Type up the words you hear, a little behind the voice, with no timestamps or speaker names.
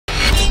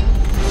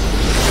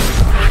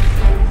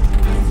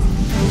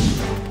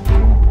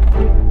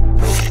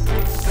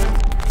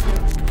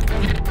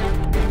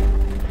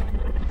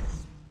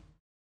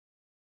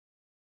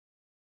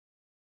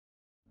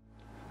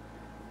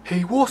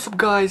Hey, what's up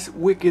guys,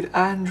 Wicked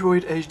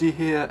Android HD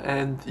here,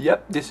 and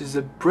yep, this is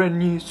a brand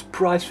new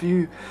surprise for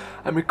you.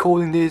 I'm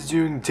recording this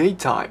during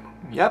daytime.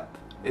 Yep,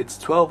 it's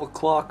 12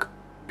 o'clock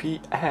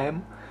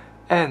PM,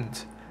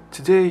 and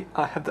today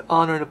I have the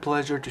honor and the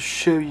pleasure to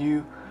show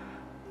you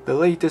the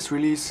latest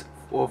release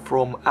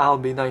from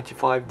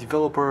Albe95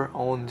 developer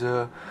on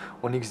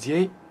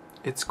XDA.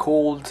 It's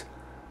called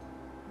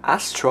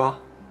Astra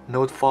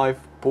Note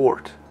 5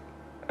 board,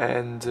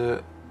 and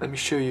let me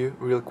show you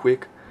real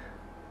quick.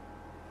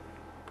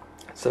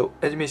 So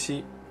as you may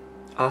see,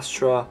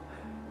 Astra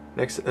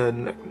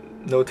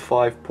Note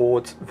 5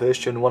 port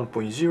version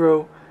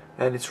 1.0,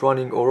 and it's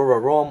running Aurora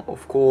ROM,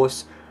 of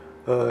course.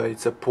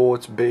 It's a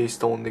port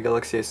based on the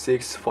Galaxy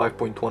S6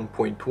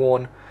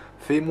 5.1.1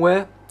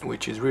 firmware,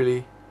 which is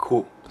really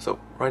cool. So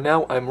right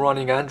now I'm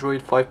running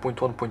Android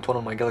 5.1.1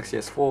 on my Galaxy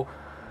S4,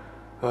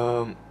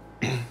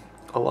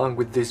 along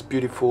with this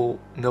beautiful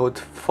Note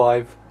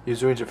 5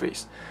 user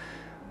interface.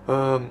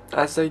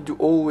 As I do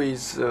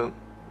always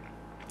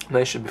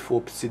mentioned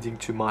before proceeding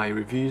to my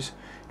reviews,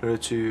 in order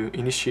to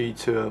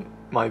initiate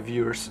my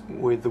viewers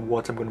with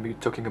what I'm going to be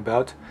talking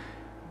about.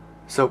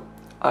 So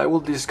I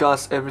will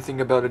discuss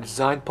everything about the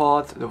design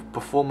part, the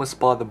performance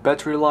part, the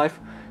battery life.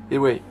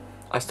 Anyway,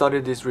 I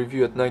started this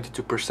review at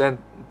 92%.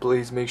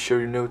 Please make sure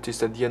you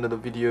notice at the end of the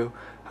video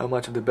how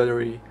much of the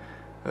battery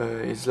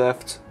is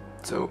left,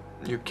 so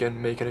you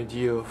can make an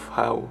idea of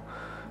how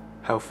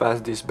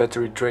fast this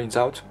battery drains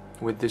out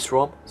with this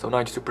ROM. So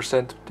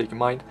 92%, take in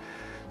mind.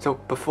 So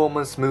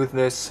performance,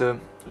 smoothness,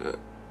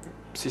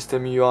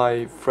 system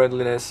UI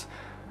friendliness,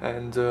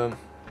 and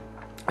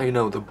you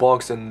know, the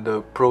bugs and the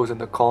pros and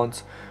the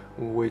cons,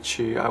 which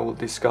I will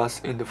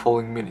discuss in the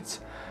following minutes.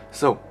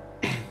 So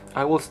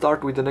I will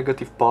start with the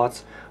negative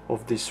parts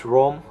of this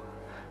ROM,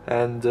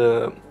 and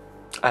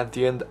at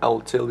the end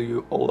I'll tell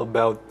you all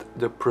about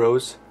the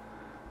pros,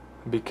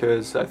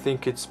 because I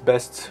think it's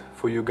best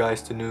for you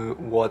guys to know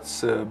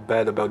what's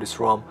bad about this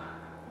ROM.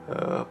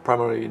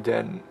 Primarily,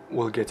 then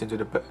we'll get into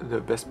the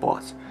best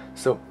parts.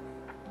 So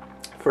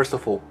first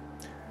of all,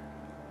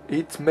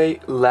 it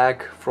may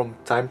lag from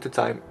time to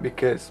time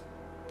because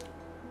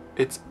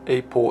it's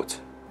a port.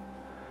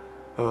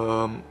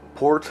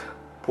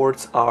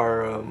 Ports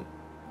are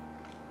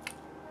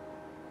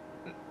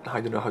I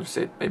don't know how to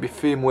say it, maybe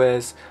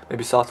firmwares,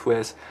 maybe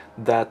softwares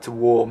that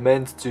were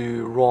meant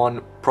to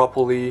run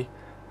properly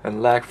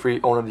and lag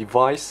free on a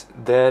device.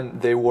 Then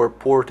they were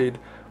ported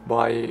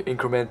by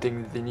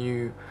incrementing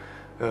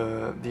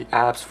the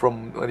apps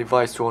from a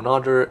device to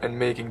another and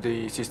making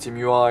the system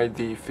UI,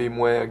 the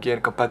firmware, again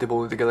compatible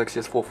with the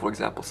Galaxy S4, for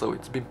example. So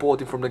it's been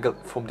ported from the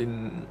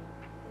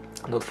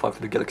Note 5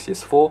 to the Galaxy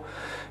S4,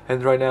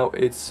 and right now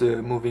it's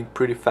moving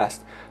pretty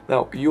fast.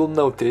 Now you'll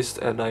notice,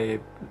 and I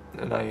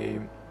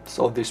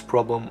saw this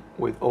problem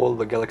with all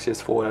the Galaxy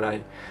S4 that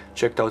I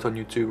checked out on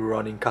YouTube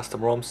running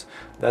custom ROMs,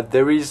 that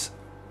there is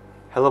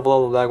hell of a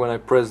lot of lag when I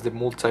press the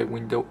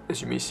multi-window,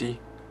 as you may see.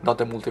 Not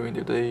the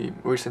multi-window, the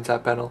recent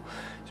tab panel.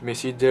 As you may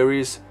see, there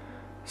is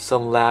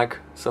some lag,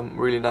 some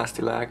really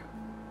nasty lag.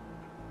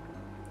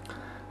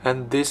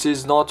 And this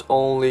is not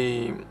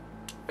only,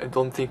 I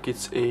don't think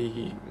it's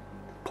a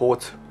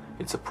port,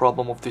 it's a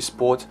problem of this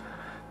port,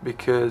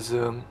 because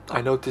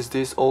I noticed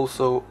this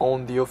also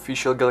on the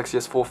official Galaxy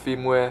S4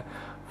 firmware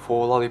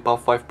for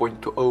Lollipop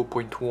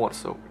 5.0.1.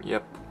 So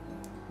yep,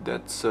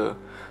 that's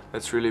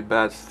really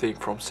bad thing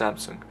from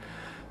Samsung.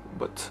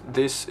 But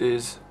this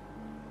is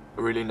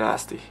really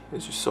nasty,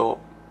 as you saw.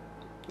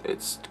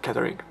 It's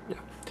scattering.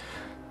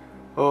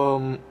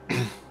 Yeah.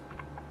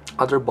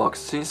 Other bugs,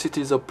 since it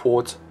is a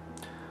port,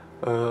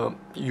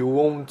 you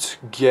won't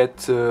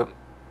get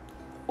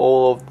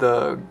all of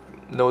the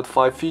Note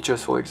 5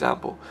 features, for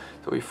example.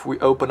 So if we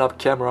open up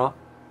camera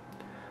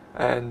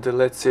and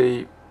let's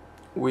say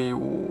we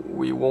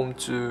want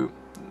to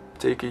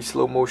take a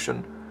slow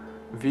motion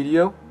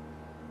video,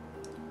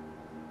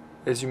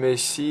 as you may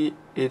see,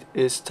 it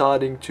is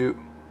starting to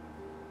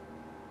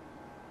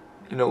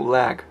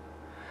lag.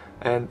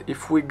 And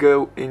if we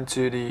go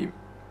into the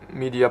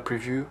media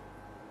preview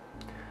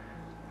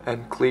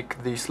and click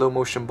the slow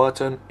motion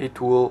button,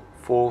 it will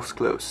force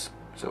close.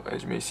 So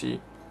as you may see,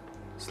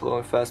 slow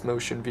and fast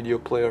motion video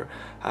player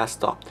has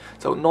stopped.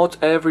 So not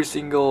every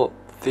single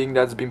thing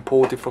that's been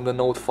ported from the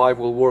Note 5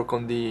 will work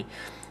on the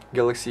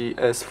Galaxy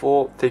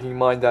S4, taking in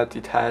mind that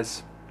it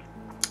has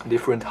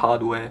different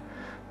hardware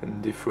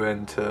and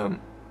different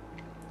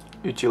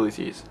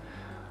utilities.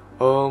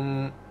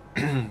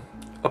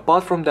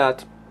 Apart from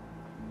that,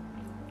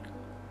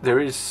 there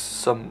is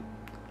some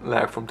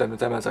lag from time to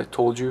time, as I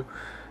told you,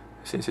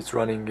 since it's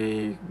running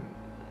a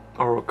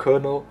Aurora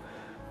kernel.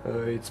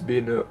 It's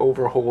been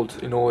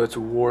overhauled in order to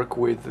work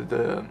with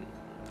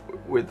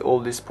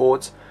all these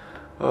ports.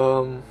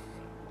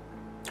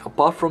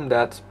 Apart from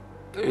that,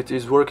 it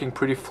is working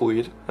pretty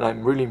fluid, and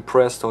I'm really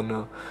impressed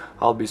on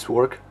Albe's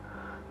work.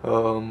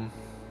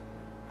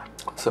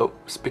 So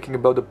speaking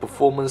about the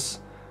performance,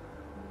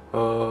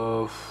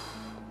 oh,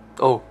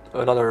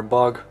 another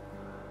bug,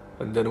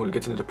 and then we'll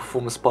get into the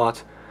performance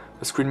part.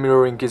 The screen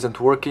mirroring isn't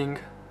working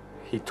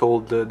he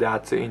told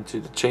that into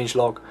the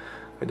changelog.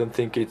 I don't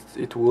think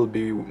it will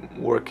be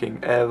working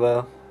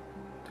ever.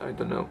 I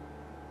don't know.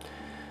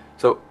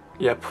 So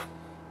yep,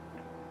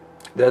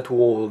 these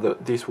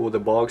were the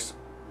bugs.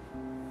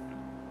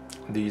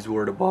 These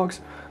were the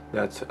bugs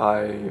that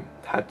I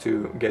had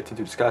to get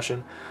into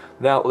discussion.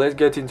 Now let's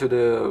get into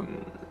the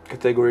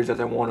categories that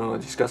I want to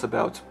discuss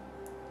about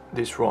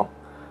this ROM.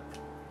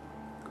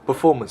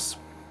 Performance.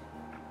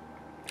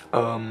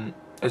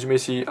 As you may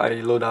see,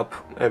 I load up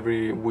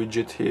every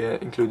widget here,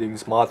 including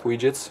smart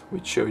widgets,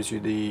 which shows you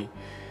the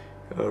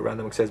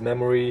random access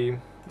memory,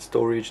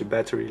 storage, the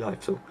battery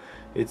life. So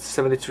it's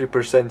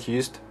 73%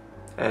 used,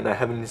 and I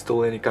haven't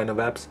installed any kind of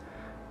apps.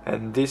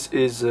 And this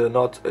is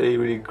not a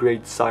really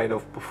great sign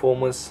of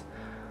performance,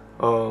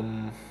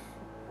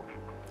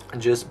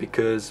 just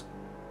because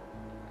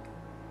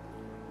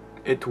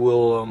it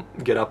will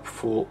get up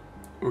full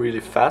really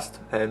fast,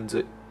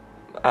 and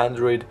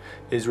Android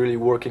is really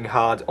working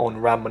hard on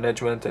RAM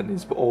management, and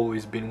it's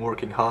always been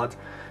working hard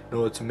in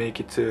order to make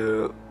it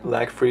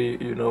lag free,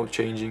 you know,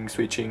 changing,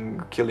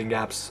 switching, killing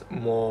apps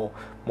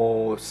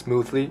more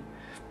smoothly,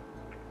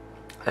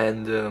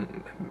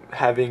 and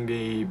having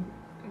a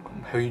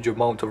huge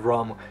amount of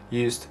RAM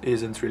used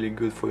isn't really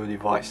good for your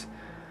device.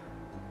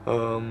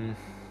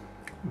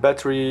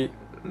 Battery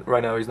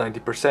right now is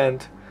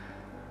 90%.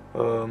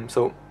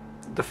 So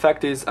the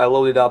fact is, I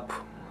loaded up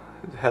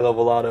a hell of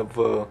a lot of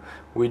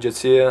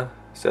widgets here,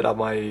 set up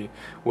my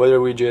weather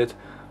widget,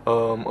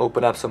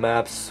 open up some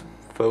apps,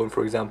 phone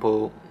for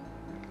example,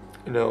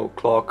 you know,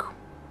 clock.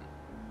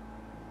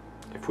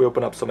 If we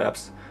open up some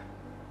apps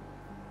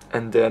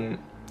and then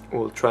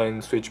we'll try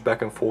and switch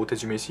back and forth,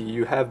 as you may see,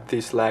 you have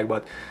this lag,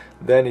 but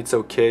then it's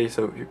okay.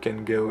 So you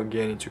can go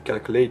again into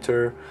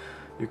calculator,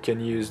 you can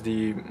use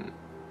the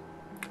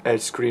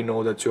edge screen in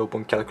order to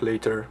open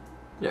calculator,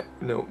 yeah,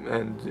 you know,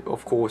 and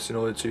of course in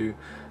order to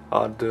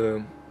add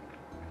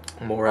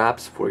more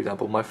apps, for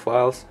example my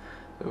files.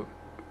 So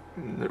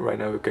right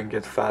now you can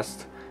get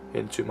fast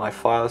into my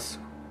files.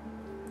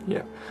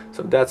 Yeah,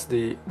 so that's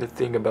the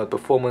thing about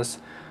performance.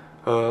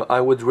 I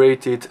would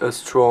rate it a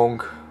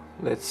strong,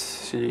 let's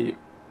see,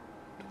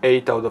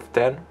 8 out of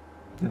 10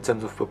 in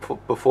terms of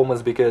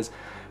performance, because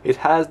it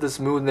has the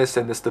smoothness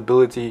and the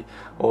stability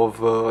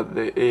of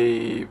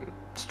a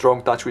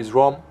strong TouchWiz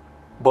ROM,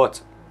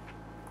 but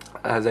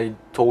as I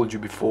told you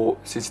before,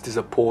 since it is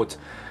a port,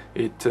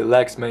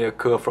 lags may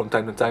occur from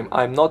time to time.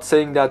 I'm not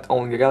saying that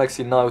on the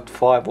Galaxy Note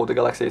 5 or the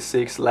Galaxy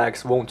S6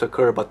 lags won't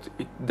occur, but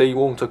they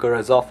won't occur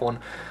as often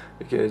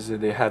because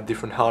they have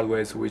different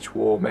hardwares which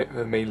were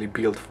mainly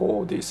built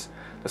for this.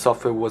 The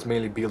software was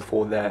mainly built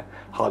for their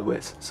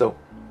hardwares. So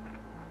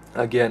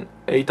again,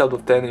 8 out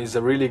of 10 is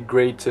a really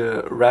great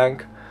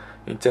rank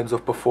in terms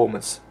of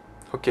performance.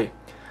 Okay,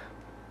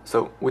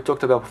 so we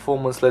talked about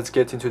performance, let's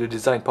get into the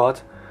design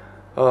part.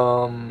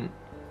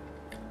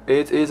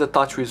 It is a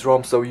TouchWiz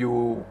ROM, so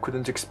you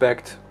couldn't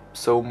expect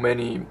so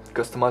many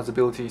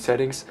customizability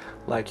settings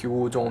like you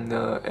would on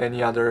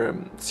any other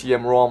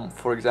CM ROM,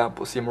 for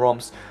example, CM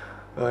ROMs,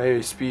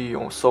 ASP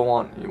or so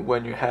on,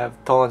 when you have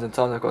tons and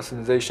tons of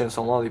customizations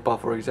on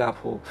Lollipop, for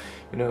example,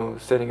 you know,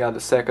 setting out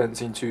the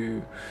seconds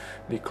into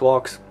the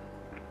clocks,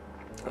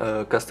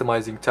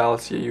 customizing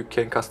tiles. Yeah, you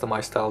can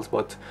customize tiles,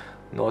 but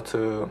not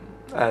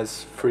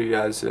as free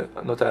as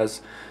not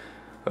as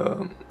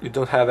you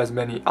don't have as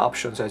many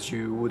options as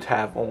you would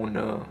have on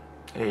a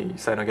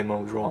Cyanogen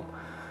mode ROM.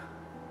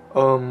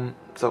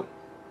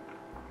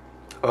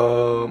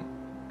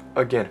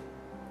 Again,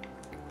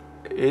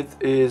 it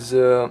is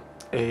a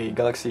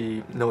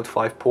Galaxy Note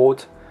 5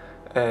 port,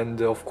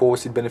 and of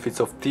course it benefits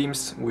of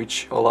themes,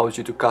 which allows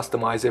you to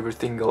customize every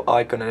single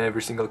icon and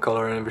every single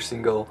color and every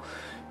single,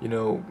 you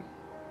know,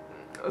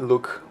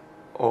 look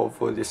of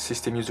the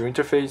system user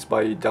interface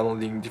by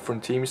downloading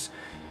different themes.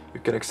 You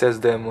can access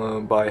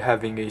them by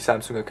having a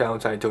Samsung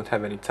account. I don't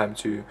have any time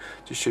to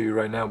show you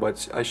right now,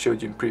 but I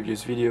showed you in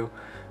previous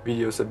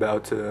videos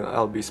about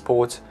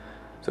Albe95.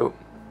 So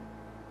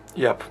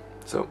yep,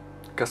 so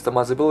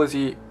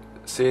customizability,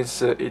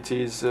 since it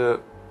is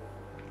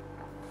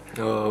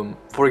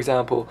for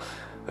example,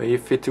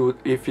 if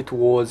it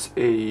was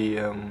a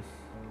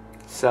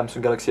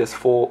Samsung Galaxy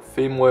S4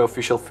 firmware,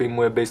 official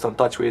firmware based on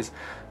TouchWiz,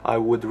 I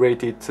would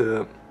rate it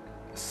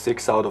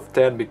 6 out of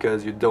 10,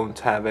 because you don't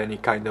have any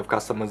kind of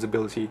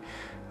customizability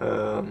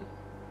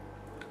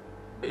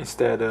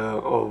instead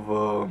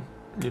of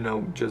you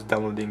know, just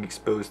downloading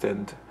exposed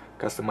and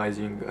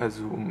customizing as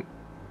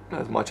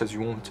much as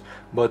you want.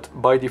 But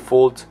by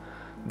default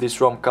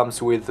this ROM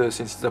comes with,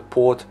 since it's a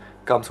port,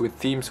 comes with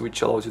themes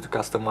which allows you to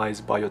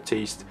customize by your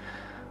taste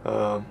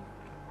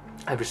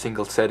every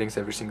single settings,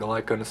 every single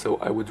icon. So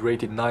I would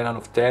rate it 9 out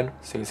of 10,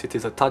 since it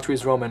is a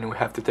TouchWiz ROM and we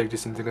have to take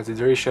this into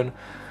consideration.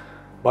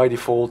 By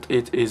default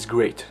it is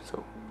great.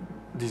 So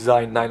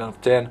design 9 out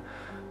of 10.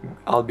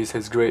 Albis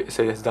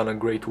has done a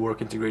great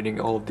work integrating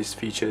all of these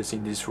features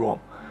in this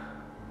ROM.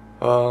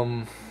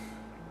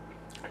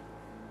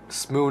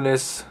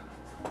 Smoothness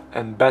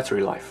and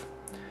battery life.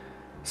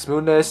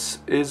 Smoothness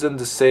isn't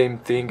the same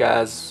thing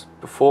as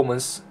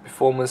performance.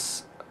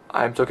 Performance,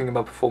 I'm talking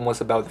about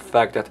performance, about the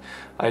fact that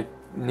I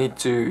need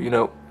to, you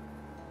know,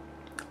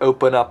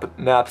 open up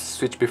an app,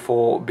 switch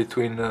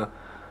between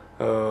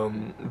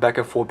back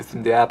and forth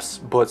between the apps.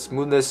 But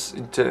smoothness,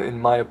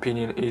 in my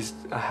opinion, is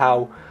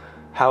how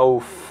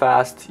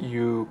fast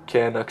you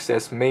can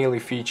access mainly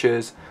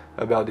features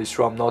about this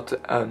ROM,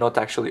 not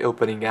actually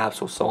opening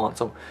apps or so on.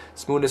 So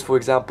smoothness, for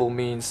example,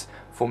 means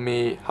for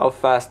me how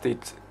fast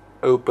it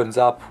opens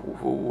up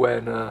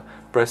when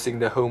pressing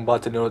the home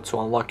button in order to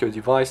unlock your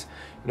device.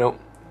 You know,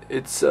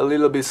 it's a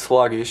little bit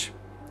sluggish,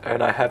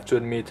 and I have to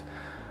admit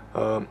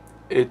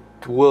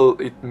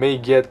it may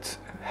get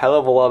hell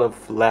of a lot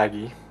of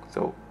laggy.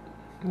 So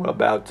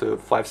about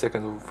 5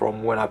 seconds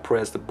from when I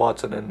press the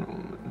button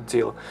and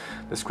until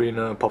the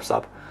screen pops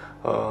up,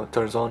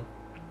 turns on.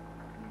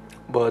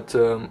 But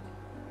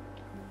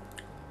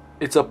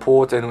it's a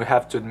port, and we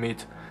have to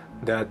admit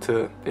that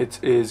it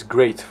is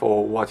great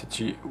for what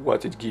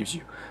it gives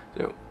you.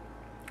 So,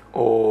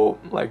 or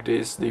like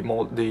this, the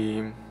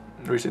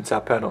recent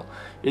tab panel.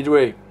 Either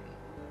way,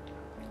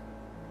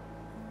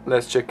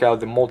 let's check out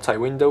the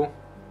multi-window,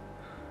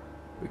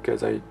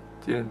 because I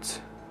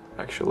didn't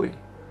actually.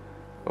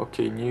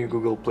 Okay, new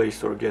Google Play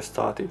Store, get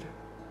started.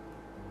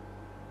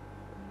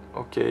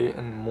 Okay,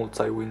 and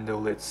multi-window,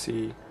 let's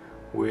see,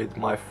 with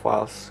my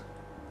files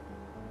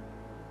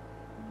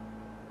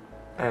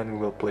and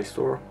Google Play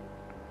Store.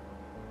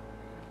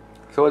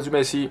 So as you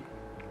may see,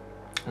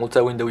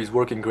 multi-window is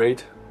working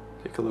great.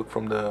 Take a look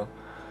from the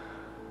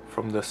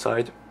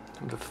side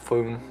of the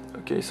phone.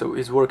 Okay, so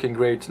it's working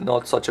great,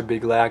 not such a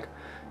big lag.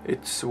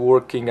 It's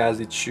working as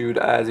it should,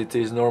 as it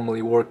is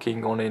normally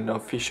working on an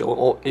official,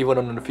 or even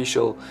on an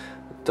official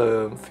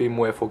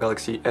firmware for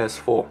Galaxy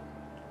S4.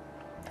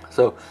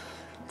 So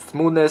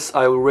smoothness,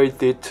 I will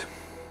rate it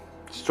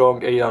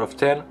strong 8 out of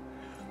 10.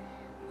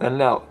 And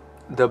now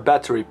the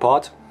battery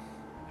part,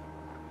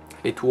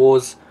 it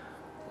was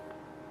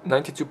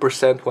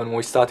 92% when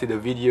we started the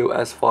video,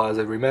 as far as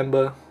I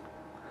remember,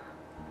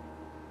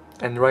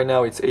 and right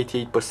now it's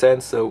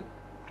 88%, so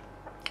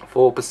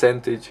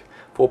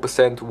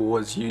 4%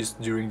 was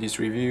used during this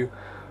review.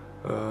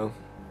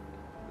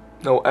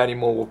 No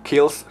animal were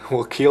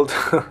killed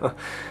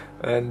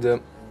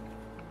and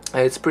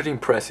it's pretty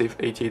impressive.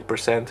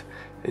 88%.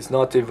 It's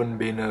not even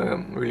been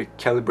really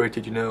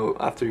calibrated, you know,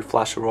 after you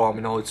flash a ROM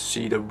in order to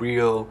see the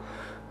real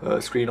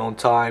screen on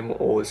time,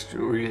 or it's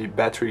really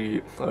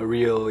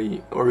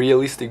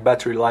realistic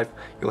battery life.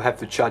 You'll have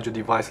to charge your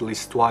device at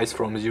least twice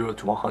from 0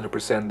 to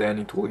 100%, then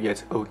it will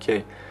get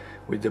okay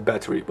with the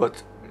battery.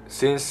 But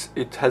since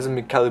it hasn't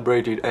been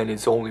calibrated and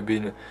it's only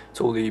been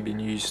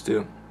used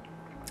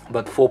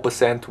but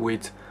 4%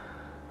 with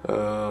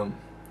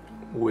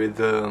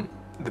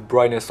the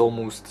brightness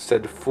almost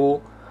set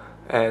full,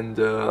 and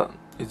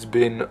it's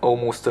been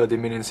almost 30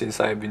 minutes since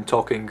I've been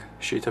talking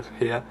shit up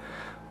here,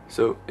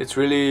 so it's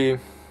really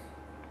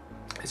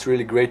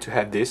great to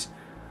have this.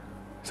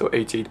 So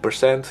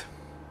 88%.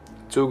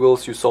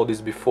 Toggles, you saw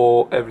this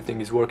before, everything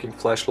is working.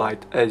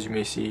 Flashlight, as you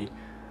may see.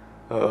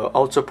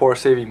 Ultra power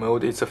saving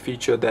mode, it's a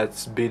feature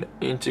that's been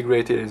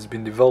integrated, it's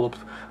been developed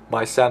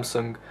by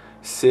Samsung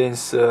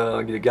since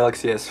the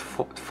Galaxy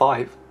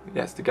S5.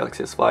 Yes, the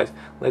Galaxy S5.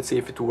 Let's see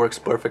if it works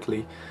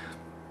perfectly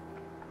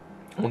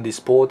on this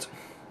port.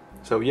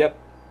 So yep,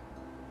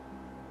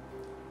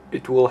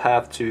 it will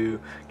have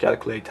to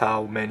calculate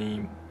how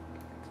many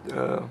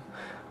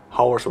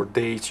hours or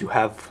days you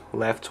have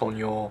left on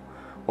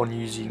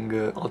using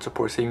ultra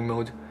power saving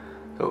mode.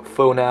 So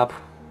phone app,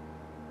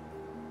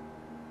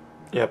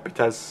 yep, it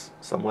has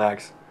some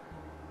lags.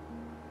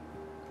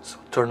 So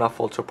turn off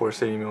ultra power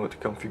saving mode,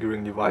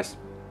 configuring device.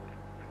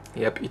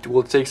 Yep, it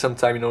will take some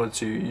time in order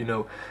to, you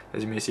know,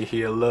 as you may see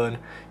here, learn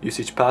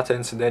usage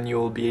patterns, and then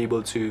you'll be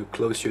able to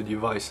close your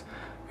device,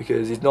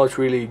 because it's not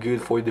really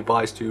good for your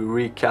device to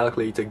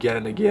recalculate again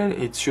and again.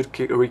 It should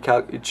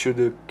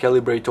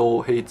calibrate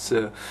all its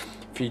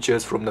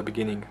features from the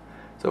beginning.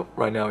 So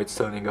right now it's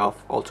turning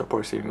off ultra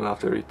power saving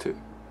after it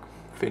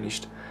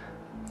finished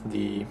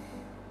the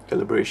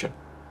calibration.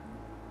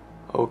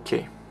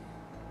 Okay.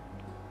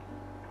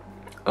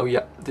 Oh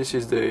yeah, this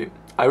is the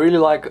I really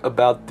like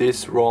about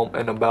this ROM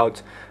and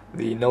about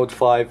the Note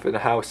 5 and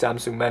how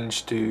Samsung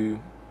managed to,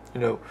 you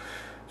know,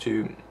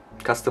 to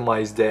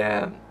customize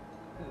their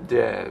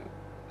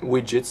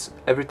widgets.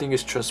 Everything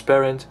is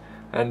transparent,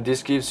 and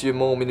this gives you a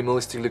more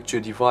minimalistic look to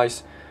your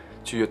device,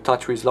 to your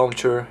TouchWiz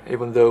launcher.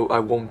 Even though I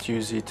won't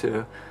use it,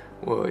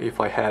 well, if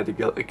I had a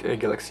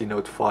Galaxy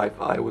Note 5,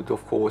 I would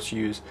of course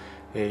use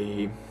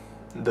the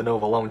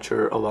Nova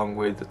launcher along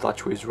with the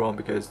TouchWiz ROM,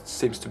 because it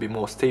seems to be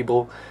more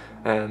stable,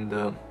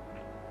 and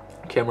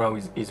camera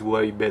is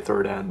way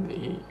better than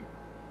the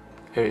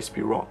ASP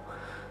ROM.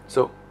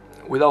 So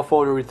without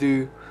further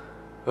ado,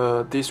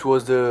 this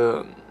was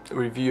the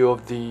review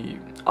of the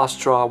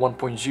Astra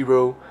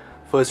 1.0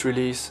 first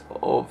release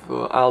of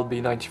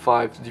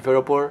Albe95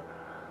 developer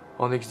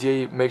on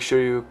XDA. Make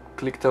sure you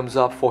click thumbs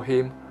up for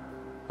him,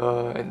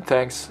 and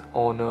thanks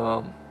on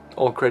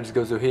all credits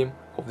goes to him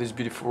of this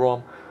beautiful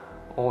ROM.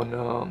 on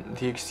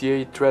the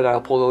XDA thread.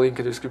 I'll put a link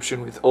in the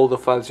description with all the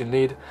files you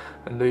need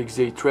and the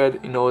XDA thread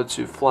in order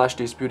to flash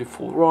this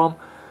beautiful ROM.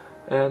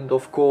 And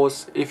of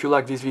course, if you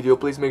like this video,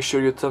 please make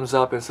sure you thumbs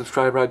up and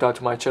subscribe right now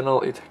to my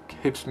channel. It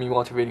keeps me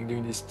motivating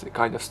doing this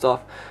kind of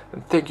stuff.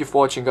 And thank you for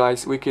watching,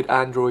 guys. Wicked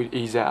Android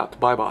is out.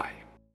 Bye bye.